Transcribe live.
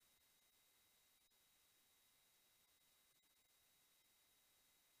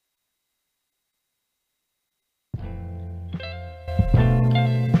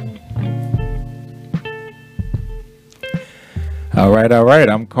All right.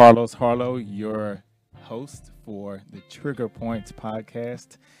 I'm Carlos Harlow, your host for the Trigger Points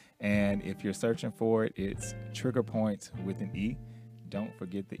podcast. And if you're searching for it, it's Trigger Points with an E. Don't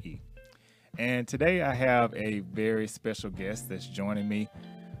forget the E. And today I have a very special guest that's joining me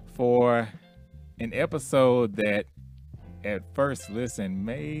for an episode that at first listen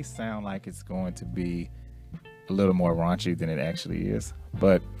may sound like it's going to be a little more raunchy than it actually is.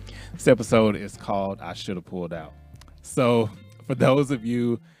 But this episode is called I Should Have Pulled Out. So for those of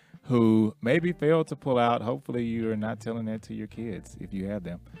you who maybe failed to pull out, hopefully you're not telling that to your kids if you have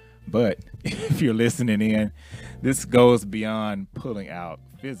them. But if you're listening in, this goes beyond pulling out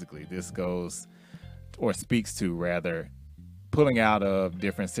physically. This goes, or speaks to rather, pulling out of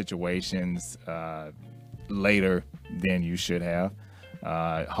different situations later than you should have,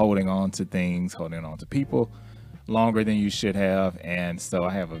 holding on to things, holding on to people longer than you should have. And so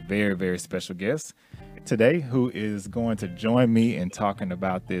I have a very, very special guest today who is going to join me in talking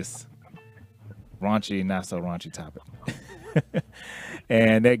about this raunchy, not so raunchy topic.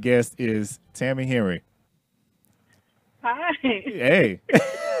 And that guest is Tammy Henry. Hi. Hey.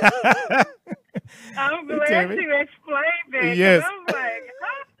 I'm glad Tammy. you explained that. Yes. I'm like,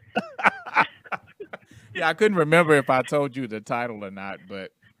 huh? Yeah, I couldn't remember if I told you the title or not,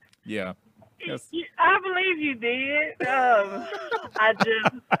 but yeah. Yes. I believe you did. I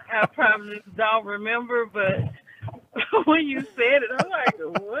probably don't remember, but when you said it, I'm like,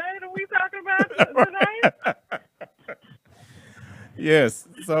 what are we talking about today? Yes.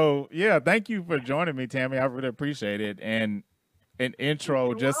 So yeah, thank you for joining me, Tammy. I really appreciate it. And an intro,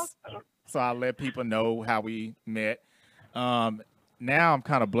 You're just welcome. so I let people know how we met. Now I'm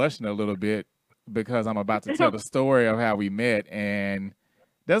kind of blushing a little bit because I'm about to tell the story of how we met, and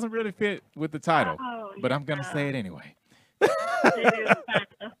doesn't really fit with the title, Oh, but I'm gonna say it anyway. it is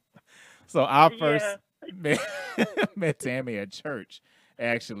kinda, So I first yeah. met Tammy at church,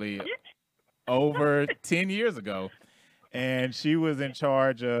 actually over 10 years ago, and she was in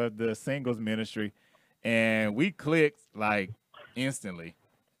charge of the singles ministry, and we clicked like instantly.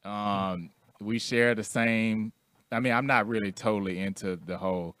 We share the same. I mean, I'm not really totally into the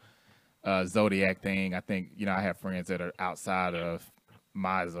whole zodiac thing. I think I have friends that are outside of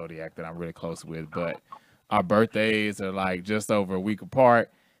my zodiac that I'm really close with, but our birthdays are like just over a week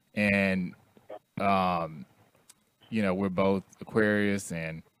apart, and we're both Aquarius,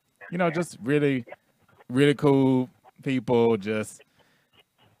 and just really, really cool people, just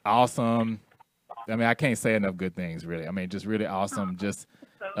awesome. I mean, I can't say enough good things, really. I mean, just really awesome. Just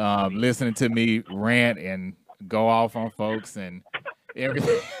So sweet. listening to me rant and go off on folks and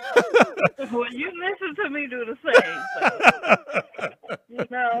everything. Well, you listen to me do the same, so, you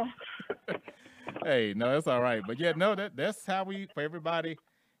know. Hey, no, that's all right. But yeah, no, that's how we, for everybody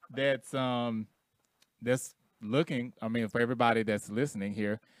that's looking. I mean, for everybody that's listening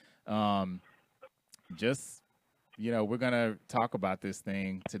here, um, just we're gonna talk about this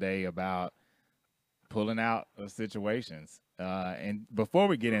thing today about pulling out of situations. And before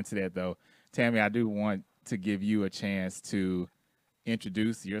we get into that, though, Tammy, I do want to give you a chance to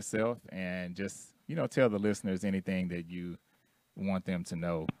introduce yourself and just tell the listeners anything that you want them to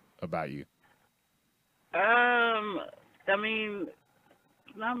know about you. I mean,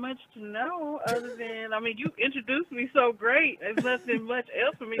 not much to know other than, you introduced me so great. There's nothing much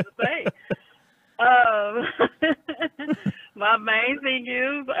else for me to say. My main thing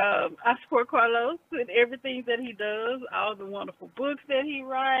is I support Carlos in everything that he does, all the wonderful books that he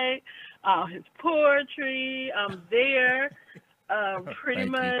writes, all his poetry. I'm there. Pretty Thank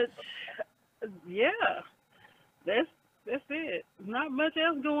you. much, yeah. That's it. Not much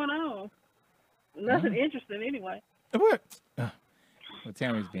else going on. Nothing Mm. interesting anyway. What? Well,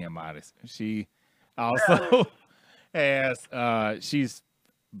 Tammy's being modest. She Uh, also has she's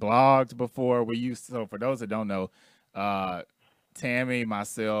blogged before. So for those that don't know, uh Tammy,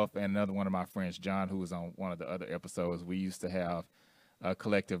 myself, and another one of my friends, John, who was on one of the other episodes, we used to have a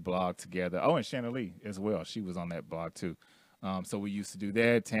collective blog together. Oh, and Shannon Lee as well. She was on that blog too. So we used to do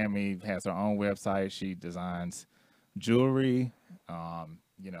that. Tammy has her own website. She designs jewelry.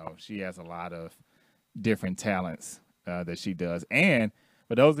 She has a lot of different talents that she does. And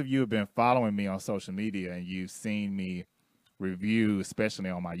for those of you who have been following me on social media and you've seen me review, especially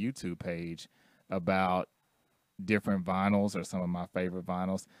on my YouTube page, about different vinyls or some of my favorite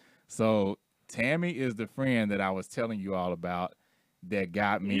vinyls. So Tammy is the friend that I was telling you all about that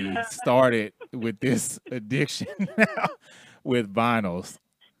got me started with this addiction now with vinyls.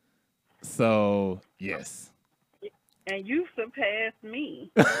 So yes. and you surpassed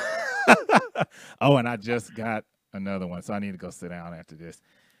me. Oh, and I just got another one, so I need to go sit down after this.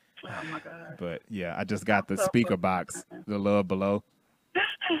 Oh my God. But yeah, I just got I'm the so speaker box, the Love Below.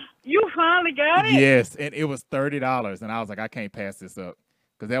 You finally got it? Yes, and it was $30, and I was like, I can't pass this up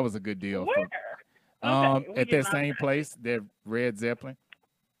because that was a good deal for Where? Okay, we at getting that off. same place, that Red Zeppelin.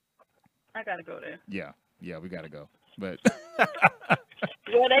 I gotta go there. Yeah, we gotta go. But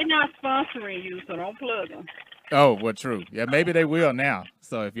Well, they not sponsoring you, so don't plug them. oh, well, true. Yeah, maybe they will now.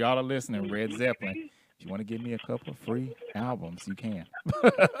 So if y'all are listening, Red Zeppelin, if you want to give me a couple of free albums, you can.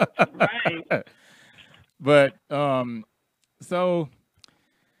 Right. But so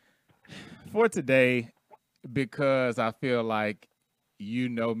for today, because I feel like you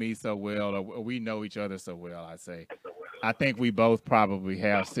know me so well, or we know each other so well, I think we both probably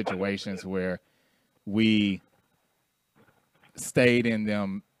have situations where we stayed in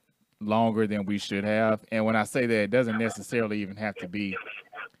them longer than we should have. And when I say that, it doesn't necessarily even have to be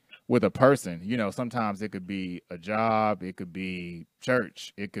with a person. You know, sometimes it could be a job, it could be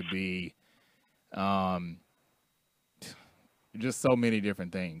church, it could be just so many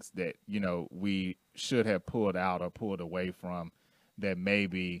different things that, you know, we should have pulled out or pulled away from that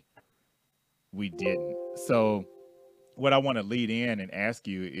maybe we didn't. So what I want to lead in and ask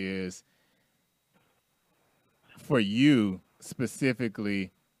you is, for you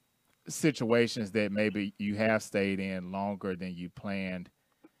specifically, situations that maybe you have stayed in longer than you planned,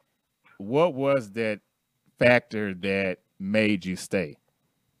 what was that factor that made you stay?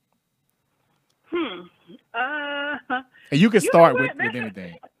 And you can start with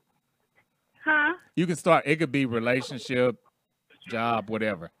anything. Huh? You can start, it could be relationship, job,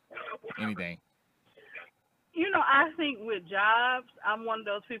 whatever, anything. You know, I think with jobs, I'm one of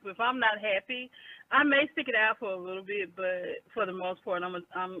those people. If I'm not happy, I may stick it out for a little bit, but for the most part, I'm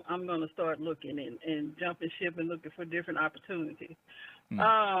gonna start looking and jumping ship and looking for different opportunities. In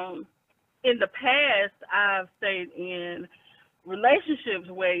the past, I've stayed in relationships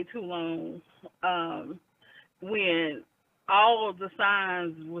way too long, when all of the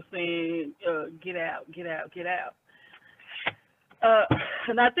signs were saying, get out, get out, get out.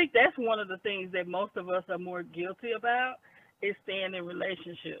 And I think that's one of the things that most of us are more guilty about, is staying in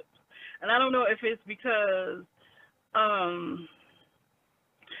relationships. And I don't know if it's because, for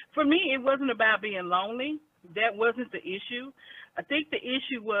me, it wasn't about being lonely. That wasn't the issue. I think the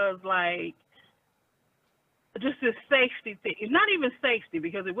issue was like just this safety thing. Not even safety,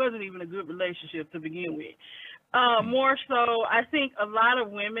 because it wasn't even a good relationship to begin with. More so, I think a lot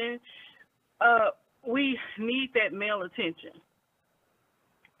of women, we need that male attention.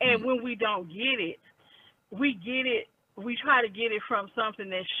 And when we don't get it, we try to get it from something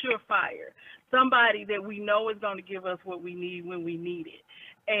that's surefire, somebody that we know is going to give us what we need when we need it.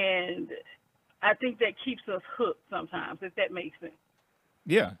 And I think that keeps us hooked sometimes, if that makes sense.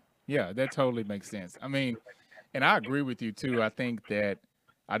 Yeah, that totally makes sense. I mean, and I agree with you too. I think that,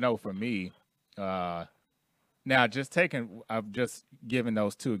 I know for me, now I've just given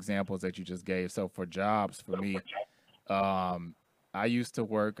those two examples that you just gave. So for jobs, for me, I used to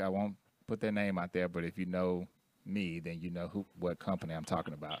work, I won't put their name out there, but if you know me, then you know what company I'm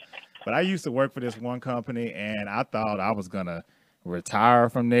talking about. But I used to work for this one company, and I thought I was going to retire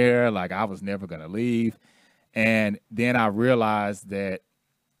from there. Like, I was never going to leave. And then I realized that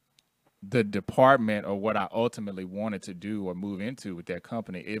the department, or what I ultimately wanted to do or move into with that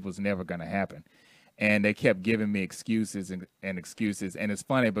company, it was never going to happen. And they kept giving me excuses and excuses. And it's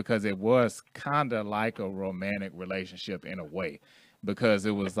funny because it was kind of like a romantic relationship in a way, because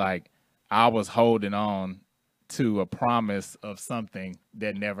it was like I was holding on to a promise of something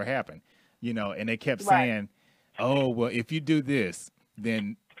that never happened, you know, and they kept saying, oh, well, if you do this,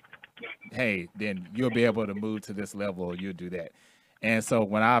 then, hey, then you'll be able to move to this level, or you'll do that. And so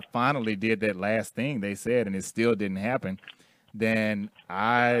when I finally did that last thing they said, and it still didn't happen, then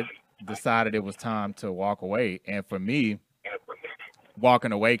I decided it was time to walk away. And for me,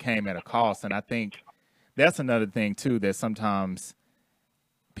 walking away came at a cost. And I think that's another thing too, that sometimes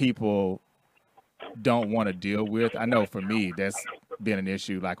people don't want to deal with. I know for me, that's been an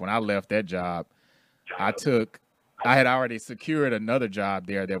issue. Like when I left that job, I had already secured another job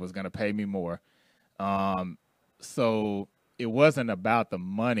there that was going to pay me more. So it wasn't about the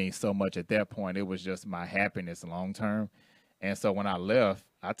money so much at that point. It was just my happiness long term. And so when I left,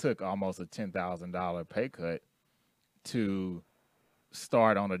 I took almost a $10,000 pay cut to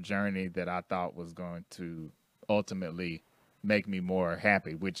start on a journey that I thought was going to ultimately make me more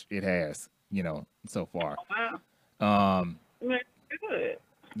happy, which it has, you know, so far. Wow. Good.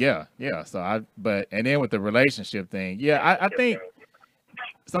 Yeah. So and then with the relationship thing, I think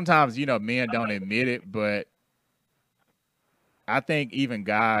sometimes, you know, men don't admit it, but I think even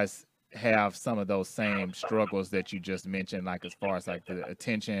guys have some of those same struggles that you just mentioned, like as far as like the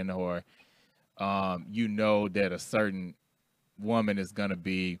attention, or you know that a certain woman is gonna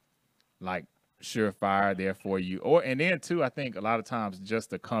be like surefire there for you, or and then too, I think a lot of times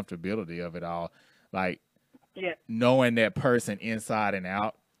just the comfortability of it all, like Yeah. knowing that person inside and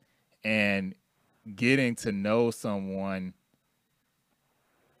out, and getting to know someone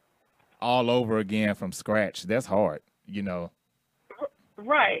all over again from scratch. That's hard, you know.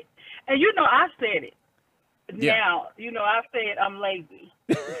 Right. And I said it. Yeah, Now, I said I'm lazy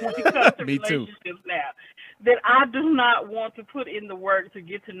when it comes to me too. relationships now. That I do not want to put in the work to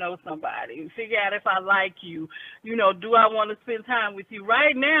get to know somebody, figure out if I like you. Do I want to spend time with you?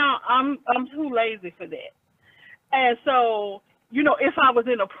 Right now, I'm too lazy for that. And so, if I was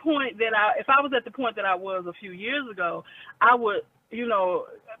if I was at the point that I was a few years ago, I would,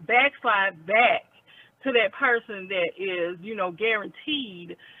 backslide back to that person that is,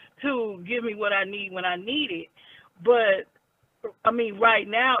 guaranteed to give me what I need when I need it. But I mean, right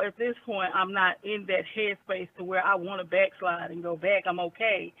now at this point, I'm not in that headspace to where I want to backslide and go back. I'm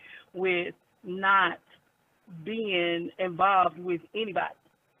okay with not being involved with anybody.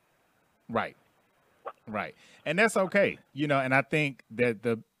 Right, right, and that's okay, you know. And I think that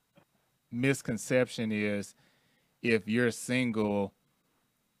the misconception is if you're single,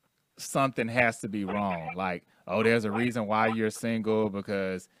 something has to be wrong. Like, oh, there's a reason why you're single,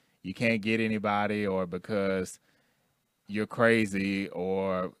 because you can't get anybody, or because you're crazy,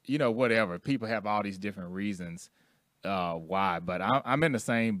 or whatever. People have all these different reasons why. But I'm in the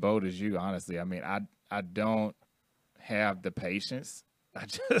same boat as you, honestly. I mean, I don't have the patience.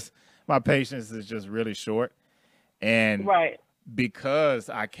 My patience is just really short, and Right. because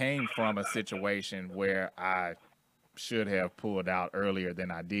I came from a situation where I should have pulled out earlier than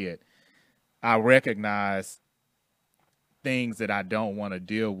I did, I recognize things that I don't want to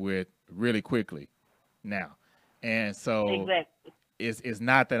deal with really quickly now. And so Exactly. it's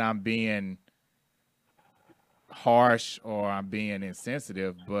not that I'm being harsh or I'm being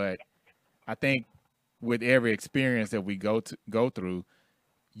insensitive, but I think with every experience that we go through,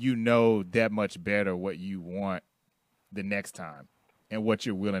 that much better what you want the next time, and what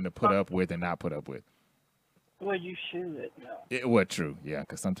you're willing to put up with and not put up with. Well, you should know. Well, true, yeah,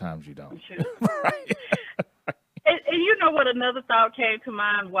 because sometimes you You don't. should. Right. And you know what? Another thought came to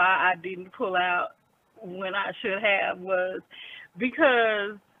mind why I didn't pull out when I should have was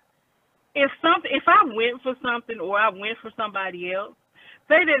because if I went for something or I went for somebody else,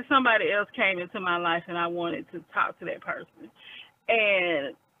 say that somebody else came into my life and I wanted to talk to that person,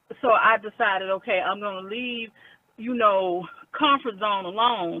 and so I decided, okay, I'm gonna leave, comfort zone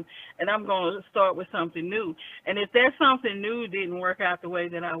alone, and I'm gonna start with something new. And if that something new didn't work out the way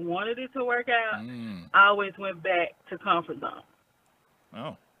that I wanted it to work out, Mm. I always went back to comfort zone.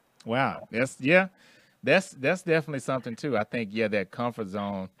 Oh, wow. That's definitely something too. I think, yeah, that comfort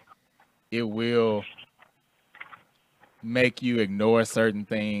zone, it will make you ignore certain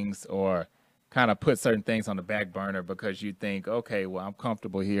things, or kind of put certain things on the back burner, because you think, okay, well, I'm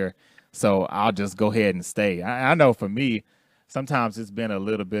comfortable here, so I'll just go ahead and stay. I know for me, sometimes it's been a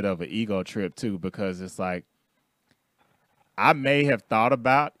little bit of an ego trip too, because it's like I may have thought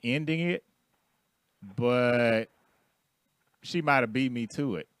about ending it, but she might have beat me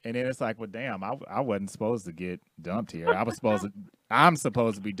to it. And then it's like, well, damn, I wasn't supposed to get dumped here. I'm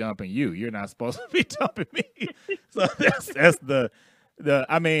supposed to be dumping you. You're not supposed to be dumping me. So that's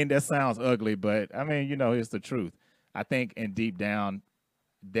I mean, that sounds ugly, but I mean, it's the truth. I think, and deep down,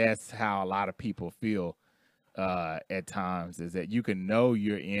 that's how a lot of people feel at times, is that you can know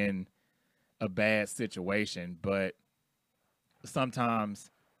you're in a bad situation, but sometimes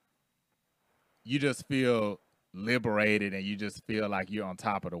you just feel liberated, and you just feel like you're on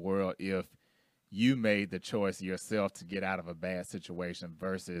top of the world if you made the choice yourself to get out of a bad situation,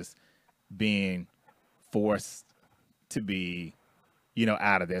 versus being forced to be,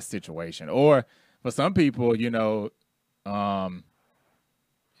 out of that situation. Or for some people, I know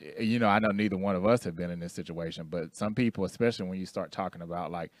neither one of us have been in this situation, but some people, especially when you start talking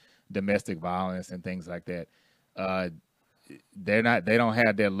about like domestic violence and things like that, they don't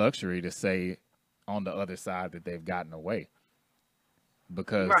have that luxury to say on the other side that they've gotten away,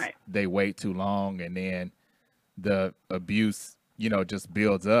 because Right. they wait too long, and then the abuse, just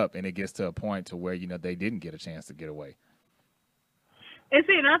builds up, and it gets to a point to where, they didn't get a chance to get away. And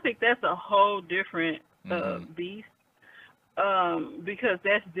see, and I think that's a whole different Hmm. beast, because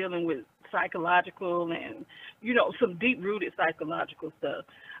that's dealing with psychological and some deep rooted psychological stuff.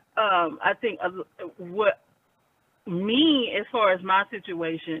 I think what me, as far as my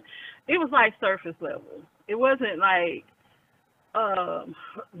situation, it was like surface level. It wasn't like um,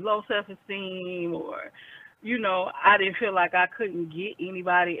 low self-esteem, or I didn't feel like I couldn't get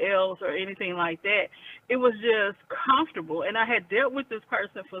anybody else or anything like that. It was just comfortable, and I had dealt with this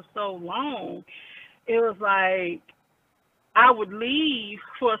person for so long. It was like I would leave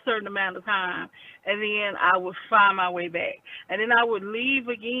for a certain amount of time, and then I would find my way back. And then I would leave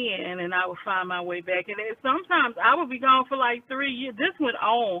again, and I would find my way back. And then sometimes I would be gone for like 3 years. This went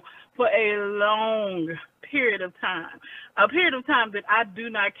on for a long period of time, a period of time that I do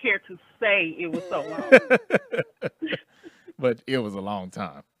not care to say it was so long. But it was a long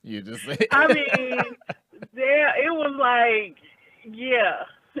time. You just say. I mean, it was like, yeah,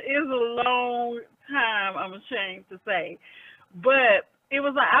 it was a long time, I'm ashamed to say. But it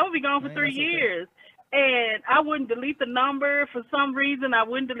was like I would be gone for Man, 3 years. And I wouldn't delete the number. For some reason, I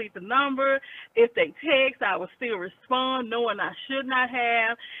wouldn't delete the number. If they text, I would still respond, knowing I should not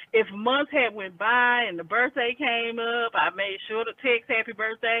have. If months had went by and the birthday came up, I made sure to text happy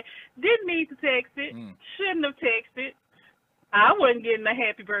birthday. Didn't need to text it. Shouldn't have texted. I wasn't getting a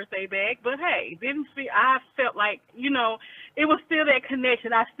happy birthday back, but hey, I felt like, it was still that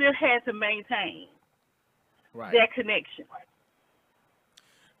connection. I still had to maintain that connection.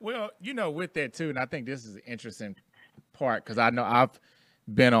 Well, with that too, and I think this is an interesting part because I know I've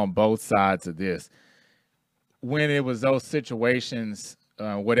been on both sides of this. When it was those situations,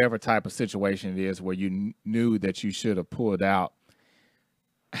 whatever type of situation it is, where you knew that you should have pulled out,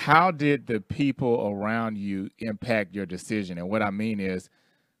 how did the people around you impact your decision? And what I mean is,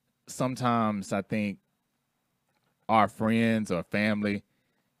 sometimes I think our friends or family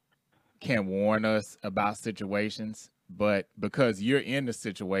can warn us about situations, but because you're in the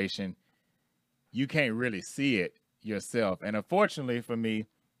situation, you can't really see it yourself. And unfortunately for me,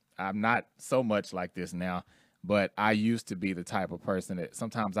 I'm not so much like this now, but I used to be the type of person that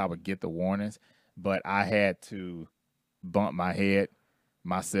sometimes I would get the warnings, but I had to bump my head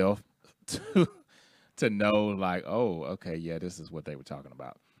myself to know, like, oh, okay, yeah, this is what they were talking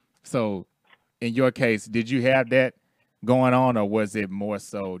about. So in your case, did you have that going on, or was it more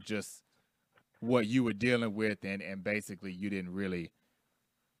so just what you were dealing with, and basically you didn't really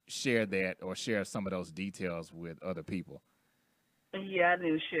share that or share some of those details with other people? Yeah, I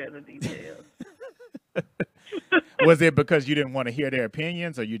didn't share the details. Was it because you didn't want to hear their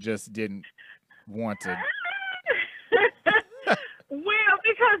opinions, or you just didn't want to? Well,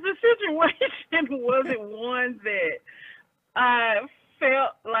 because the situation wasn't one that I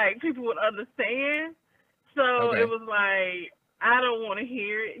felt like people would understand. So It was like, I don't want to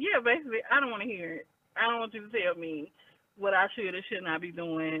hear it. Yeah, basically, I don't want to hear it. I don't want you to tell me what I should or should not be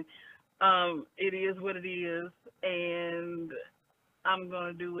doing. It is what it is, and I'm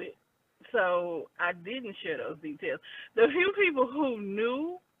going to do it. So I didn't share those details. The few people who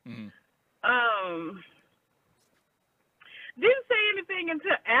knew didn't say anything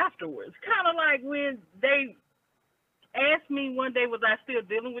until afterwards. Kind of like when they asked me one day, was I still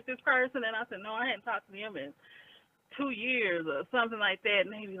dealing with this person? And I said, no, I hadn't talked to him in 2 years or something like that.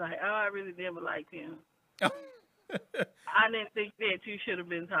 And they be like, oh, I really never liked him. I didn't think that you should have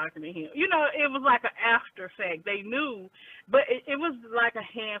been talking to him. It was like an after fact. They knew, but it was like a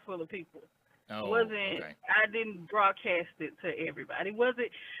handful of people. Oh, wasn't okay. I didn't broadcast it to everybody. It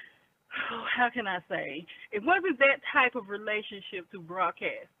wasn't, how can I say? It wasn't that type of relationship to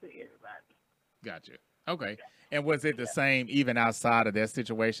broadcast to everybody. Gotcha. Okay. And was it the same even outside of that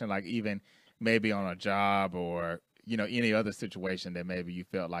situation, like even maybe on a job or, any other situation that maybe you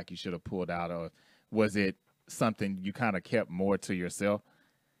felt like you should have pulled out, or was it something you kind of kept more to yourself?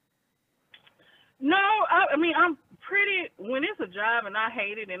 No, I mean, I'm pretty, when it's a job and I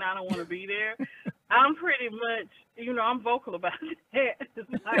hate it and I don't want to be there, I'm pretty much, I'm vocal about that. It's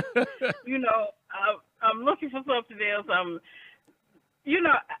like, I'm looking for something else.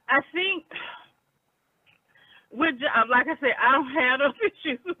 I think with jobs, like I said, I don't have those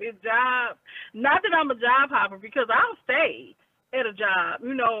issues with jobs. Not that I'm a job hopper, because I'll stay at a job.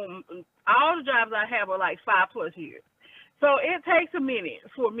 All the jobs I have are like 5+ years. So it takes a minute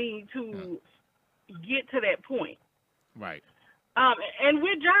for me to get to that point. Right. And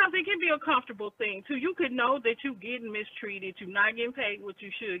with jobs, it can be a comfortable thing too. You could know that you're getting mistreated, you're not getting paid what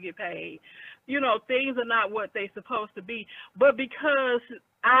you should get paid. Things are not what they're supposed to be. But because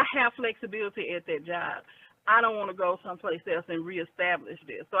I have flexibility at that job, I don't want to go someplace else and reestablish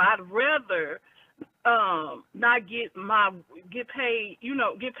this. So I'd rather not get paid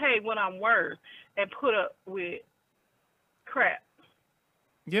what I'm worth and put up with crap.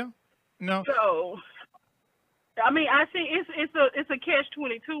 Yeah. No. So I mean, I think it's a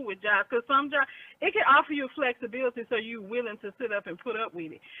catch-22 with jobs, because some jobs, it can offer you flexibility so you're willing to sit up and put up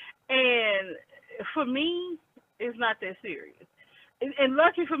with it. And for me, it's not that serious. and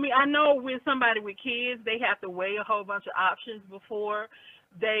lucky for me, I know with somebody with kids, they have to weigh a whole bunch of options before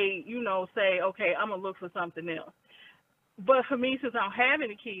they, say, okay, I'm gonna look for something else. But for me, since I don't have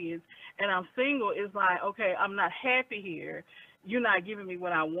any kids and I'm single, it's like, okay, I'm not happy here. You're not giving me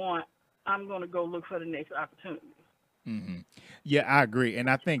what I want. I'm gonna go look for the next opportunity. Hmm. Yeah, I agree, and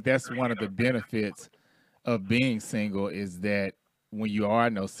I think that's one of the benefits of being single is that when you are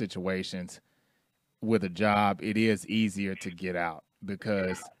in those situations with a job, it is easier to get out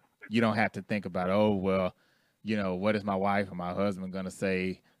because you don't have to think about, oh, well, what is my wife or my husband going to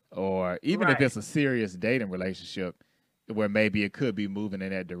say? Or even if Right. it's a serious dating relationship where maybe it could be moving in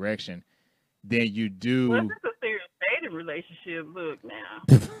that direction, then you Well, if do, it's a serious dating relationship, look now.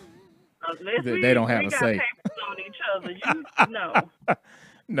 Unless they we don't have we a got say. papers on each other, you no,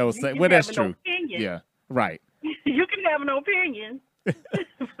 No you say. you Well, that's have an true. opinion. Yeah, right. You can have an opinion, But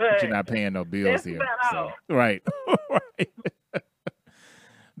you're but not paying no bills that's here. about So, all. right. Right.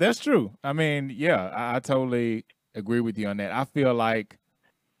 That's true. I mean, yeah, I totally agree with you on that. I feel like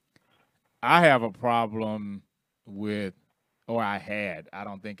I have a problem with, or I had, I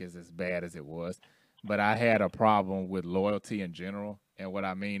don't think it's as bad as it was, but I had a problem with loyalty in general. And what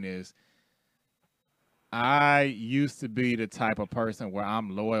I mean is, I used to be the type of person where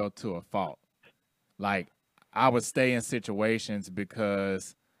I'm loyal to a fault. Like, I would stay in situations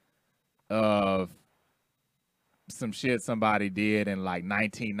because of some shit somebody did in like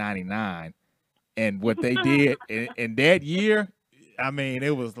 1999 and what they did in that year. I mean,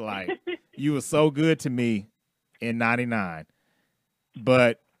 it was like you were so good to me in 99,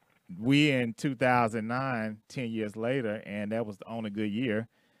 but we in 2009, 10 years later, and that was the only good year.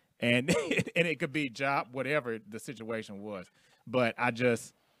 And and it could be job, whatever the situation was. But I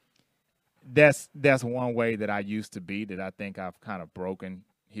just that's one way that I used to be that I think I've kind of broken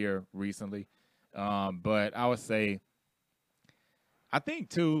here recently. But I would say I think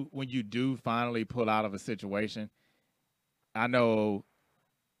too when you do finally pull out of a situation, I know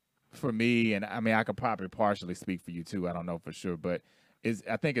for me, and I mean I could probably partially speak for you too. I don't know for sure, but is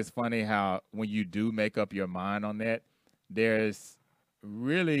I think it's funny how when you do make up your mind on that, there's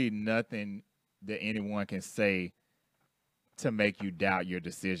really nothing that anyone can say to make you doubt your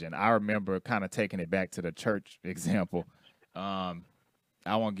decision. I remember kind of taking it back to the church example. Um,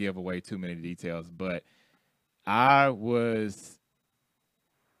 I won't give away too many details, but I was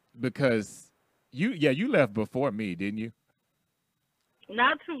because you left before me, didn't you?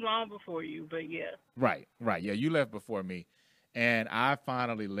 Not too long before you, but yeah. Right. Yeah, you left before me, and I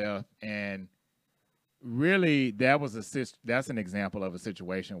finally left, and really that's an example of a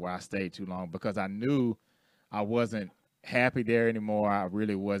situation where I stayed too long because I knew I wasn't happy there anymore. I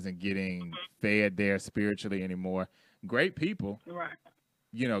really wasn't getting fed there spiritually anymore. Great people,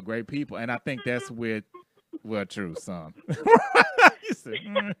 Right. great people, and I think that's with well, true some. You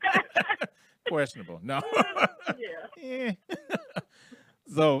said, questionable. No. Yeah. Eh.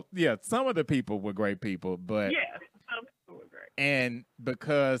 So yeah, some of the people were great people, but Yeah. Some people were great. and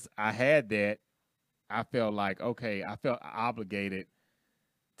because I had that, I felt like okay, I felt obligated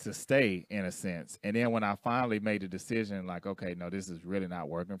to stay in a sense. And then when I finally made the decision, like, okay, no, this is really not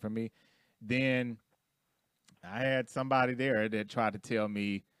working for me, then I had somebody there that tried to tell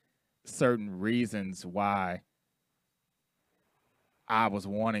me certain reasons why I was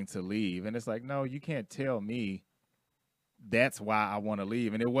wanting to leave. And it's like, no, you can't tell me that's why I want to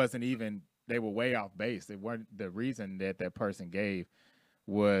leave. And it wasn't even, they were way off base. It weren't the reason that that person gave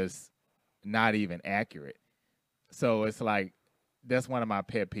was not even accurate. So it's like, that's one of my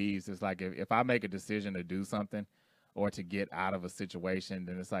pet peeves. It's like if I make a decision to do something or to get out of a situation,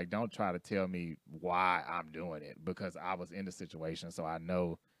 then it's like, don't try to tell me why I'm doing it because I was in the situation. So I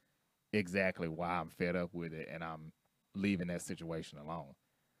know exactly why I'm fed up with it and I'm leaving that situation alone.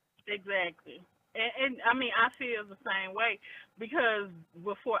 Exactly. And I mean, I feel the same way because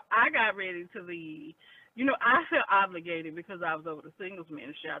before I got ready to leave, I felt obligated because I was over the singles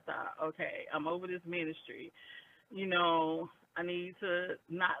ministry. I thought, okay, I'm over this ministry. I need to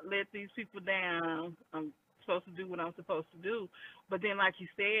not let these people down. I'm supposed to do what I'm supposed to do. But then, like you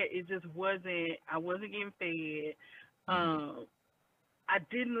said, it just wasn't, I wasn't getting fed. Mm-hmm. Um, I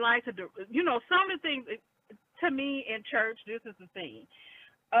didn't like to do, some of the things, to me in church, this is the thing.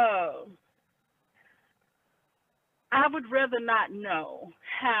 Uh, I would rather not know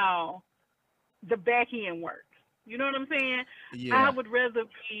how the back end works. You know what I'm saying? I Yeah. would rather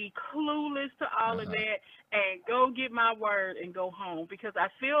be clueless to all Uh of huh. that and go get my word and go home because I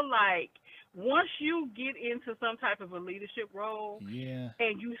feel like once you get into some type of a leadership role Yeah.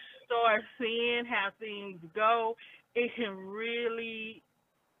 and you start seeing how things go, it can really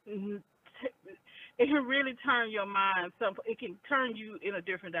it can really turn your mind. So it can turn you in a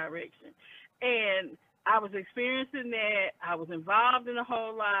different direction. And I was experiencing that. I was involved in a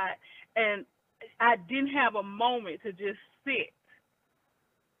whole lot, and I didn't have a moment to just sit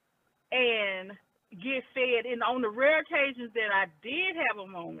and get fed. And on the rare occasions that I did have a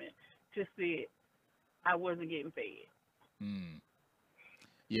moment to sit, I wasn't getting fed. Mm.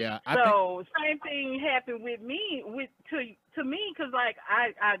 Yeah, I think So same thing happened with me to me because like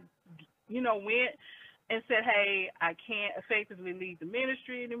I went and said, hey, I can't effectively lead the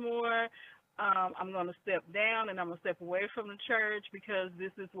ministry anymore. I'm going to step down and I'm going to step away from the church because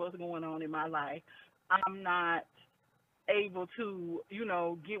this is what's going on in my life. I'm not able to,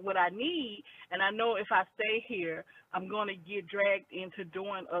 get what I need. And I know if I stay here, I'm going to get dragged into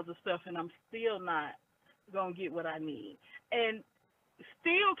doing other stuff and I'm still not going to get what I need. And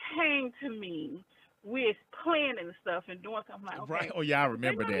still came to me with planning and stuff and doing something like, right. okay, Oh yeah, I did they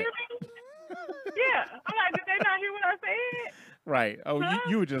remember not that. hear me? Yeah. I'm like, did they not hear what I said? Right. Oh, Huh?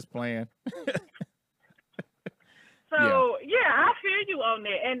 you were just playing. So, yeah, I feel you on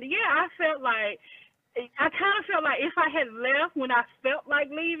that. And, yeah, I kind of felt like if I had left when I felt like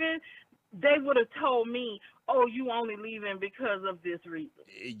leaving, they would have told me, oh, you only leaving because of this reason.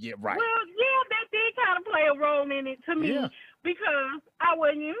 Yeah, right. Well, yeah, that did kind of play a role in it to me Yeah. because I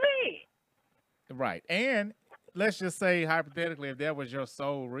wasn't led. Right. And let's just say hypothetically, if that was your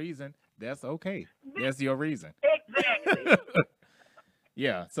sole reason, that's okay. That's your reason. Exactly.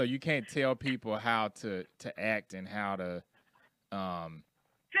 Yeah. So you can't tell people how to act and how to How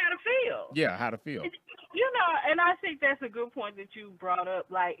to feel. how to feel. And I think that's a good point that you brought up.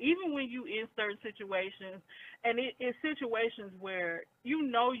 Like, even when you in certain situations, and it's situations where you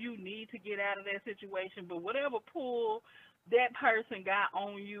need to get out of that situation, but whatever pull that person got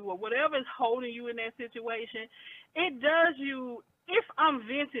on you or whatever is holding you in that situation, it does you, if I'm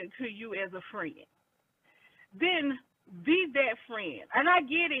venting to you as a friend, then be that friend. And I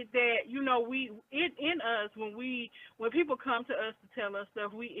get it that, we in us, when people come to us to tell us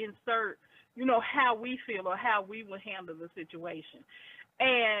stuff, we insert, how we feel or how we would handle the situation.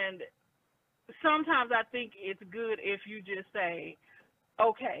 And sometimes I think it's good if you just say,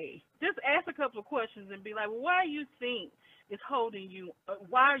 okay, just ask a couple of questions and be like, well, why do you think it's holding you?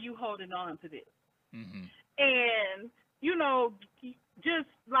 Why are you holding on to this? Mm-hmm. And, just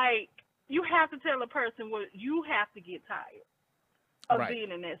like, you have to tell a person what you have to get tired of Right.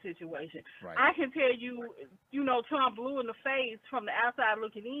 being in that situation. Right. I can tell you, till I'm blue in the face from the outside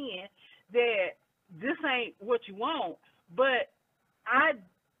looking in, that this ain't what you want, but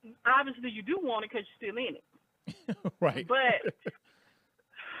obviously you do want it because you're still in it. Right. But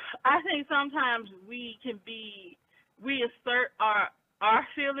I think sometimes we insert our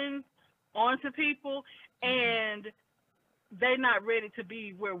feelings onto people, and they're not ready to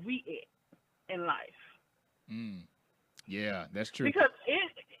be where we at in life. Mm. Yeah, that's true. Because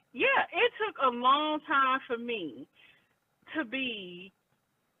it took a long time for me to be,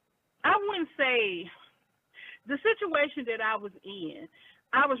 I wouldn't say, the situation that I was in,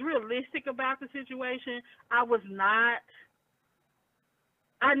 I was realistic about the situation. I was not,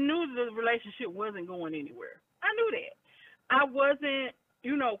 I knew the relationship wasn't going anywhere. I knew that. I wasn't,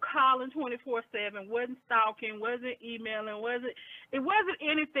 calling 24/7, wasn't stalking, wasn't emailing, it wasn't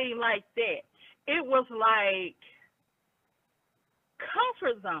anything like that. It was like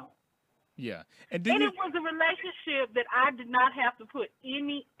comfort zone. Yeah. And And it was a relationship that I did not have to put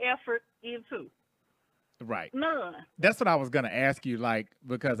any effort into. right. None. That's what I was gonna ask you, like,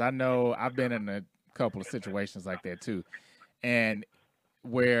 because I know I've been in a couple of situations like that too. And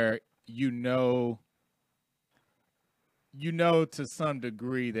where to some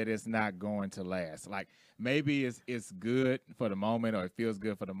degree that it's not going to last. Like maybe it's good for the moment or it feels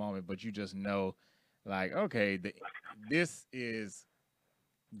good for the moment, but you just know, like, okay, this is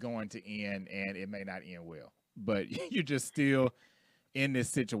going to end and it may not end well. But you're just still in this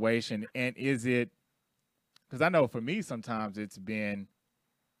situation. And is it, because I know for me sometimes it's been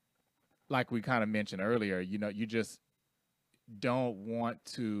like we kind of mentioned earlier, you just don't want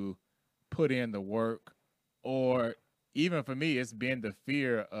to put in the work, or even for me, it's been the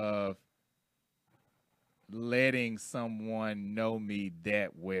fear of letting someone know me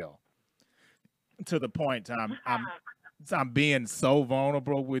that well to the point I'm being so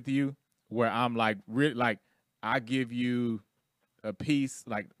vulnerable with you where I'm like, really, like I give you a piece,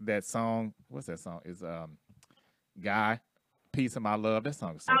 like that song. What's that song? It's Guy, Piece of My Love. That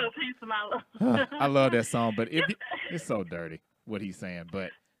song is so, Piece of my love. I love that song, but it's so dirty what he's saying.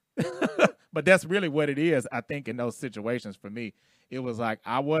 But but that's really what it is. I think in those situations for me, it was like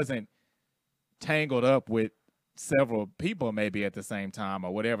I wasn't tangled up with several people maybe at the same time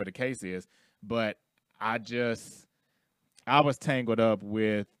or whatever the case is, but I just I was tangled up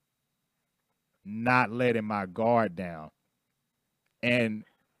with not letting my guard down. And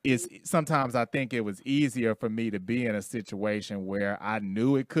it's sometimes I think it was easier for me to be in a situation where I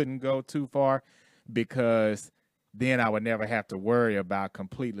knew it couldn't go too far because then I would never have to worry about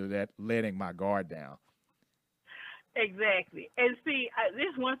completely letting my guard down. Exactly. And see,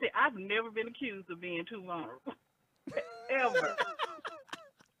 this one thing, I've never been accused of being too vulnerable, ever.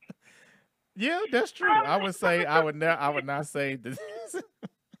 Yeah, that's true. I would say I would not say this.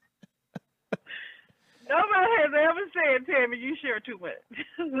 Nobody has ever said, Tammy, you share too much.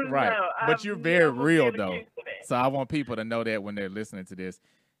 Right. No, But I've you're very never real been though. accused of that. So I want people to know that when they're listening to this.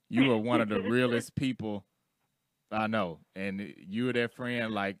 You are one of the realest people I know. And you're that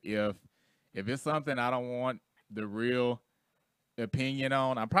friend, like if it's something I don't want the real opinion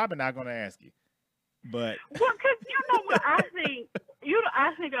on, I'm probably not gonna ask you. But Well, because you know what I think.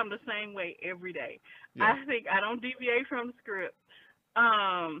 I think I'm the same way every day. yeah. I think I don't deviate from the script.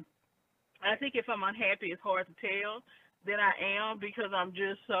 Um, I think if I'm unhappy, it's hard to tell that I am because I'm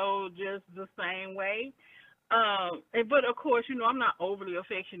just the same way. But of course, I'm not overly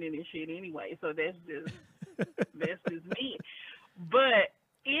affectionate and shit anyway, so that's just me. But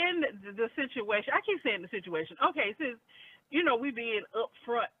in the situation, I keep saying the situation. Okay, since we being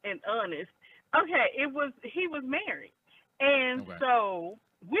upfront and honest. Okay, he was married, and Okay. so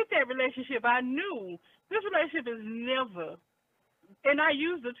with that relationship, I knew this relationship is never, and I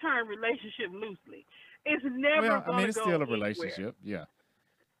use the term relationship loosely. It's never Well, I going mean to it's go still a anywhere. relationship. Yeah.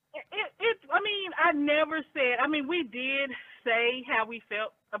 I mean, I never said, I mean, we did say how we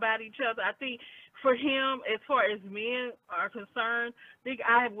felt about each other. I think for him, as far as men are concerned, I think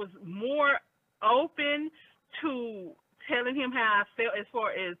I was more open to telling him how I felt as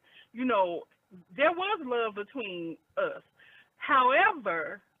far as, there was love between us.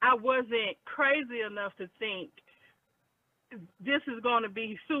 However, I wasn't crazy enough to think this is going to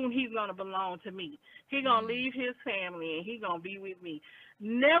be soon he's going to belong to me. He going to Mm, leave his family and he going to be with me.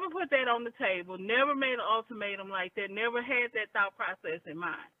 Never put that on the table. Never made an ultimatum like that. Never had that thought process in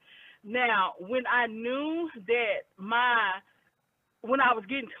mind. Now, when I knew that when I was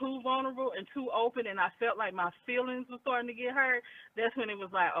getting too vulnerable and too open and I felt like my feelings were starting to get hurt, that's when it was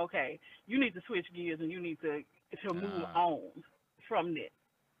like, okay, you need to switch gears and you need to move uh, on from this.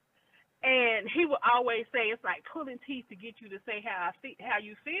 And he would always say it's like pulling teeth to get you to say how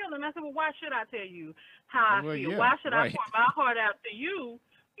you feel. And I said, well, why should I tell you how I well, feel? yeah, Why should I right. pour my heart out to you?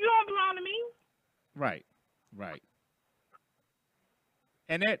 You don't belong to me. Right. Right.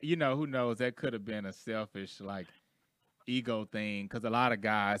 And that, who knows, that could have been a selfish like ego thing because a lot of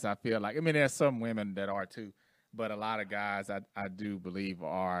guys I feel like, I mean there's some women that are too, but a lot of guys I do believe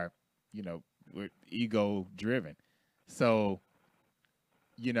are, you know, ego driven. So,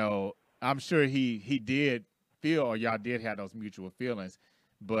 you know, I'm sure he did feel or y'all did have those mutual feelings,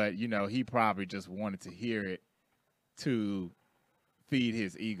 but he probably just wanted to hear it to feed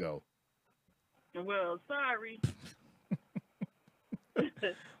his ego. Well, sorry. I was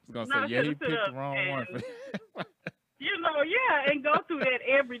gonna say, Not yeah, to he sit picked the up wrong one for and yeah, and go through that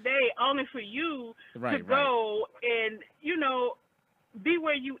every day only for you to right, right, go and, be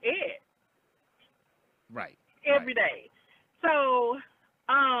where you at right, right, every day. So,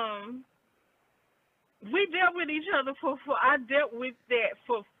 um, we dealt with each other I dealt with that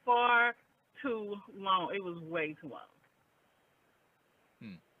for far too long. It was way too long.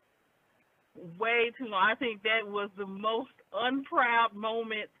 hmm, Way too long. I think that was the most unproud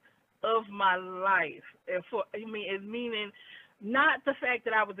moment of my life. And it's meaning not the fact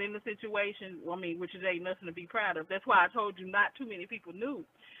that I was in the situation. I mean, which is ain't nothing to be proud of. That's why I told you not too many people knew.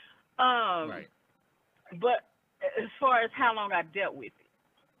 Um, right, but as far as how long I dealt with it,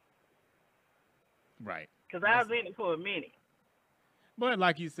 right. because I That's was in it for a minute. but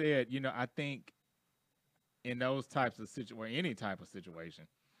like you said, I think in those types of situation, any type of situation,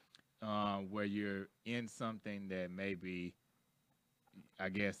 where you're in something that maybe I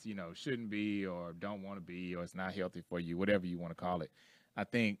guess shouldn't be or don't want to be or it's not healthy for you, whatever you want to call it. I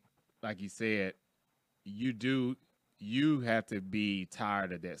think, like you said, you do you have to be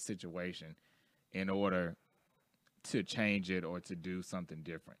tired of that situation in order to change it or to do something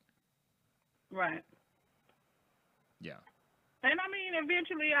different. Right. Yeah. And I mean,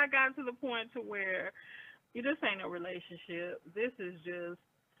 eventually I got to the point to where this ain't no relationship. This is just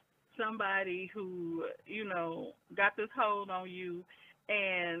somebody who, got this hold on you,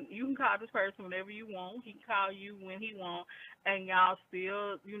 and you can call this person whenever you want. He can call you when he want, and y'all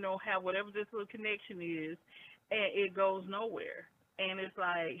still, have whatever this little connection is, and it goes nowhere. And it's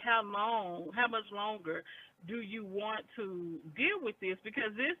like, how much longer do you want to deal with this?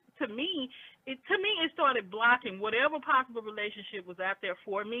 Because this, to me, it blocking whatever possible relationship was out there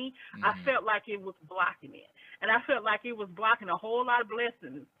for me. I felt like it was blocking it. And I felt like it was blocking a whole lot of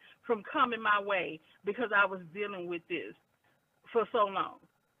blessings from coming my way because I was dealing with this for so long.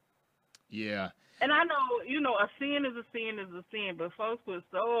 Yeah. And I know, a sin is a sin is a sin, but folks put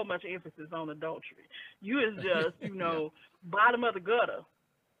so much emphasis on adultery. You is just, Yeah. bottom of the gutter.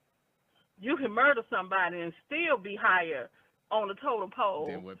 You can murder somebody and still be higher on the totem pole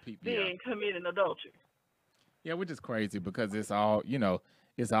Then what people? Yeah. than committing adultery. Yeah, which is crazy because it's all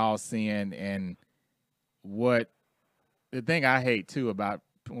it's all sin. And what the thing I hate too about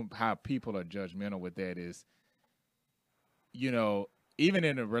how people are judgmental with that is, even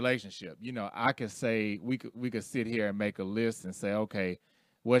in a relationship, I could say we could sit here and make a list and say, okay,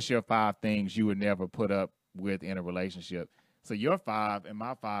 what's your 5 things you would never put up with in a relationship? So your 5 and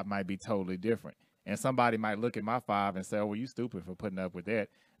my 5 might be totally different. And somebody might look at my 5 and say, oh, well, you stupid for putting up with that.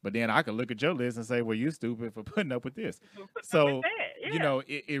 But then I could look at your list and say, well, you stupid for putting up with this. So,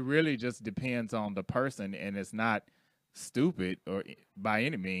 it really just depends on the person, and it's not stupid or by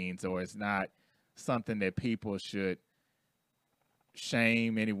any means, or it's not something that people should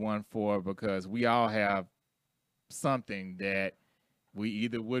shame anyone for, because we all have something that we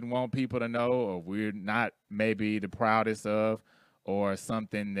either wouldn't want people to know, or we're not maybe the proudest of, or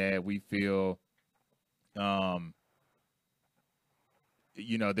something that we feel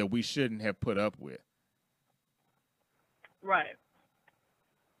that we shouldn't have put up with. Right.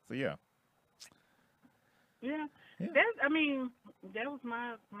 So yeah. Yeah. That was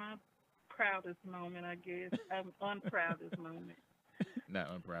my proudest moment, I guess. Unproudest moment. Not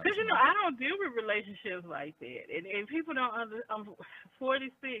unproud. Because, I don't deal with relationships like that. And people don't I'm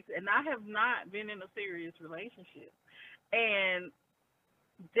 46, and I have not been in a serious relationship. And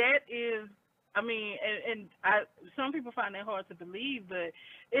that is, some people find that hard to believe, but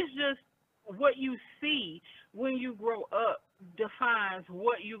it's just what you see when you grow up defines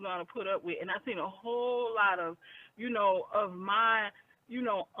what you're going to put up with. And I've seen a whole lot of, of my,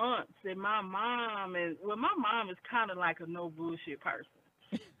 aunts and my mom. And, my mom is kind of like a no bullshit person.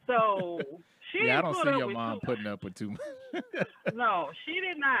 So she I didn't don't put see up your with mom putting up with too much. No, she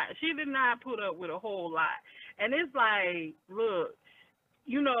did not. She did not put up with a whole lot. And it's like, look,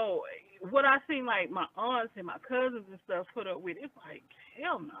 what I seen like my aunts and my cousins and stuff put up with, it's like,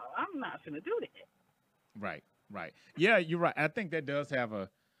 hell no, I'm not finna do that. Right. Yeah, you're right. I think that does have a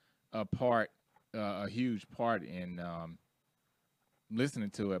part, a huge part in listening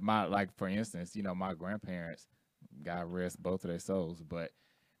to it. For instance, my grandparents, God rest both of their souls, but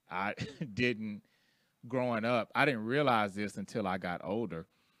I didn't, growing up, I didn't realize this until I got older,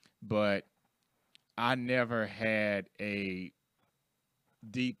 but I never had a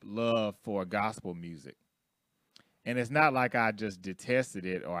deep love for gospel music. And it's not like I just detested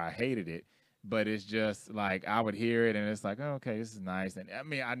it or I hated it, but it's just like I would hear it and it's like, oh, okay, this is nice. And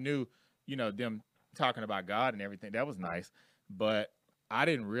I knew, them talking about God and everything, that was nice, but I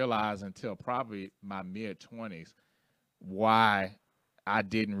didn't realize until probably my mid-20s why I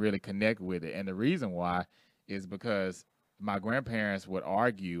didn't really connect with it. And the reason why is because my grandparents would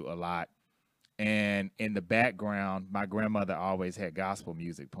argue a lot, and in the background, my grandmother always had gospel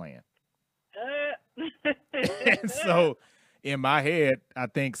music playing. And so in my head, I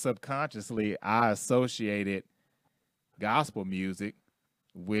think subconsciously I associated gospel music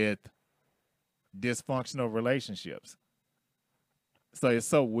with dysfunctional relationships. So it's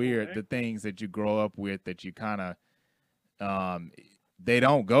so weird, the things that you grow up with that you kind of, they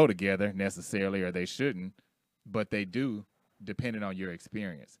don't go together necessarily, or they shouldn't, but they do, depending on your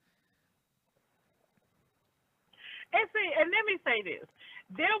experience. And see, and let me say this.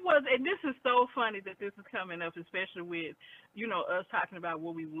 And this is so funny that this is coming up, especially with, us talking about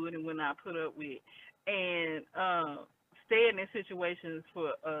what we would and would not put up with, and staying in situations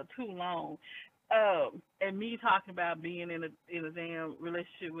for too long, and me talking about being in a damn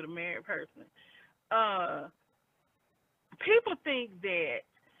relationship with a married person. People think that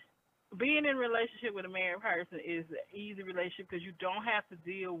being in a relationship with a married person is an easy relationship because you don't have to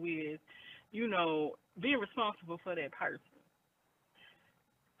deal with, being responsible for that person.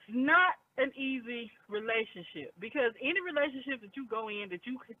 It's not an easy relationship, because any relationship that you go in that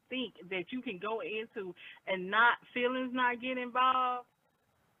you could think that you can go into and feelings not get involved,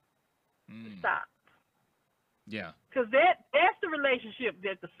 stop. Yeah. Because that's the relationship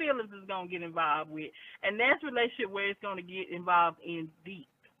that the feelings is going to get involved with, and that's the relationship where it's going to get involved in deep.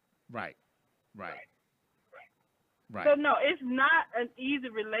 Right. So no, it's not an easy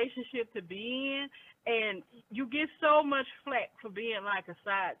relationship to be in, and you get so much flack for being like a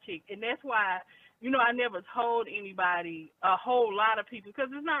side chick, and that's why I never told anybody, a whole lot of people, because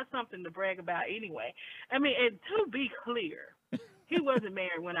it's not something to brag about anyway. I mean, and to be clear, he wasn't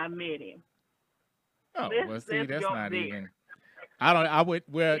married when I met him. Oh, well, see, Let's that's go not there. even. I would,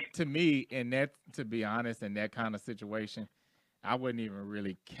 well, to me, in that, to be honest, in that kind of situation, I wouldn't even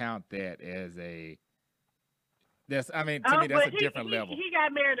really count that as I mean, to me, that's But a different level. he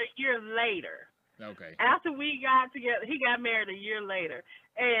got married a year later. Okay. After we got together, he got married a year later,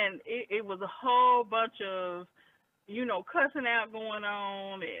 and it was a whole bunch of, cussing out going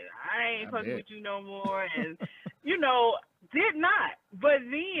on, and I ain't fucking with you no more, and did not. But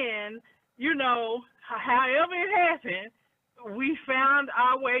then, however it happened, we found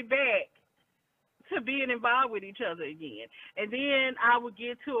our way back to being involved with each other again. And then I would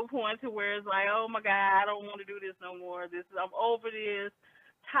get to a point to where it's like, oh my God, I don't want to do this no more. I'm over this.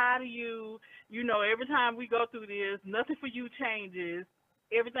 Tired of you. Every time we go through this, nothing for you changes.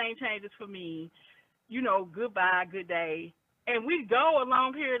 Everything changes for me. Goodbye, good day. And we go a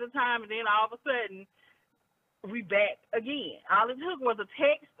long period of time, and then all of a sudden, we back again. All it took was a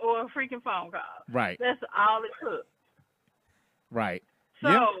text or a freaking phone call. Right. That's all it took. Right. So,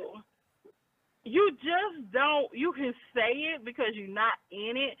 yep. You just don't, you can say it because you're not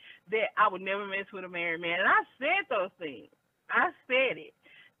in it, that I would never mess with a married man. And I said those things. I said it.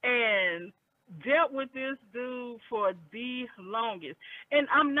 And dealt with this dude for the longest. And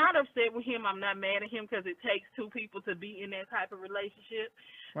I'm not upset with him. I'm not mad at him because it takes two people to be in that type of relationship.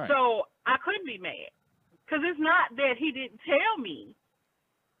 Right. So I couldn't be mad. Because it's not that he didn't tell me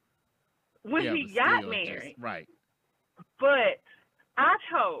when he got married. Right. But I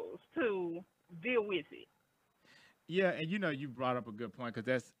chose to deal with it. Yeah, and you brought up a good point,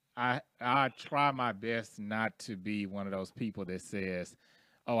 because I try my best not to be one of those people that says,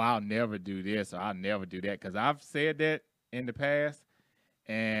 oh, I'll never do this or I'll never do that, because I've said that in the past,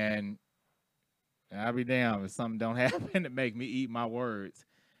 and I'll be damned if something don't happen to make me eat my words,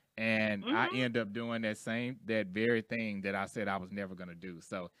 and I end up doing that very thing that I said I was never going to do.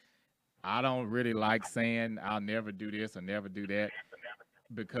 So I don't really like saying I'll never do this or never do that,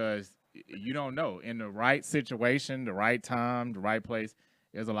 because you don't know. In the right situation, the right time, the right place,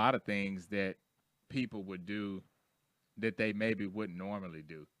 there's a lot of things that people would do that they maybe wouldn't normally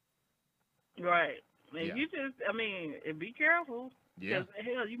do. Right. And you just, be careful. Yeah. Because,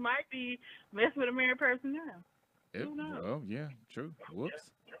 hell, you might be messing with a married person now. Who knows? Well, yeah, true.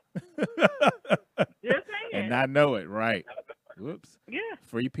 Whoops. Just saying. And not know it, right. Whoops. Yeah.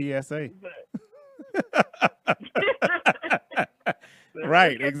 Free PSA.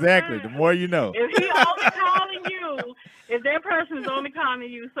 Right, exactly. The more you know. If he only calling you, if that person is only calling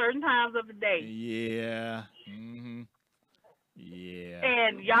you certain times of the day. Yeah. Mm-hmm. Yeah.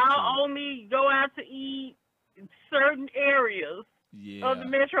 And y'all only go out to eat in certain areas of the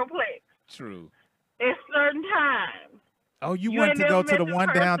Metroplex. True. At certain times. Oh, you wanted to go to the one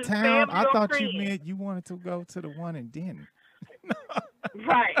downtown? I thought you meant you wanted to go to the one in Denton.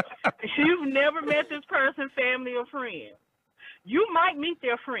 Right. You've never met this person's family or friends. You might meet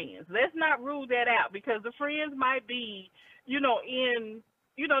their friends. Let's not rule that out, because the friends might be, they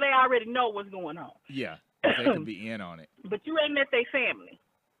already know what's going on. Yeah, they could be in on it. But you ain't met their family.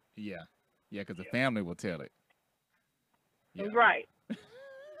 Yeah, because the family will tell it. Yeah. Right.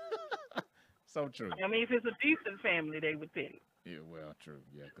 So true. If it's a decent family, they would tell it. Yeah, well, true.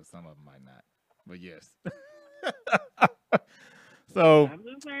 Yeah, because some of them might not. But yes. So, I'm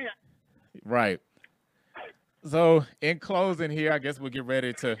just saying. Right. So, in closing here, I guess we'll get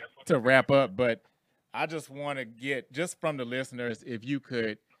ready to wrap up. But I just want to get, just from the listeners, if you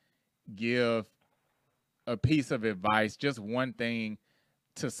could give a piece of advice, just one thing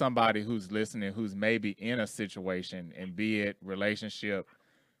to somebody who's listening, who's maybe in a situation, and be it relationship,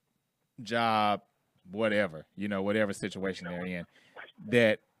 job, whatever, whatever situation they're in,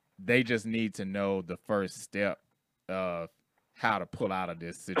 that they just need to know the first step of how to pull out of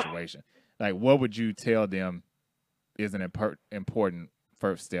this situation. Like, what would you tell them is an important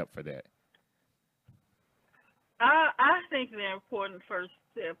first step for that? I think the important first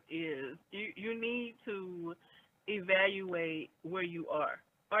step is you need to evaluate where you are.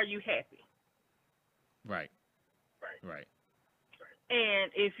 Are you happy? Right.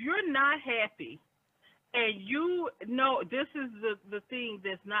 And if you're not happy, and you know this is the thing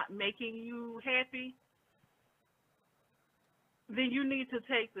that's not making you happy, then you need to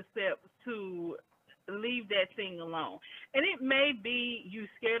take the steps to leave that thing alone. And it may be you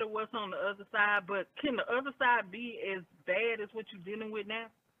scared of what's on the other side, but can the other side be as bad as what you're dealing with now?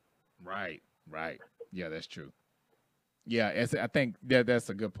 Right. Yeah, that's true. Yeah, I think that's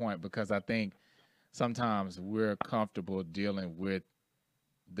a good point, because I think sometimes we're comfortable dealing with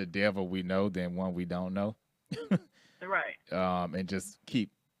the devil we know than one we don't know. Right. And just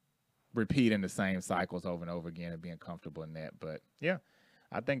keep repeating the same cycles over and over again and being comfortable in that. But yeah,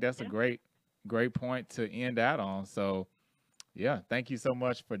 I think that's a Yeah. great point to end out on. So yeah, thank you so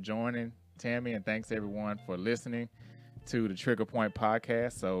much for joining, Tammy, and thanks everyone for listening to the Trigger Point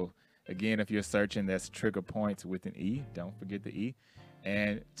podcast. So again, if you're searching, that's Trigger Points with an E. Don't forget the E.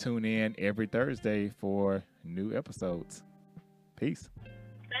 And tune in every Thursday for new episodes. Peace.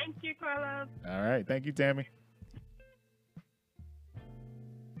 Thank you, Carlos. All right. Thank you, Tammy.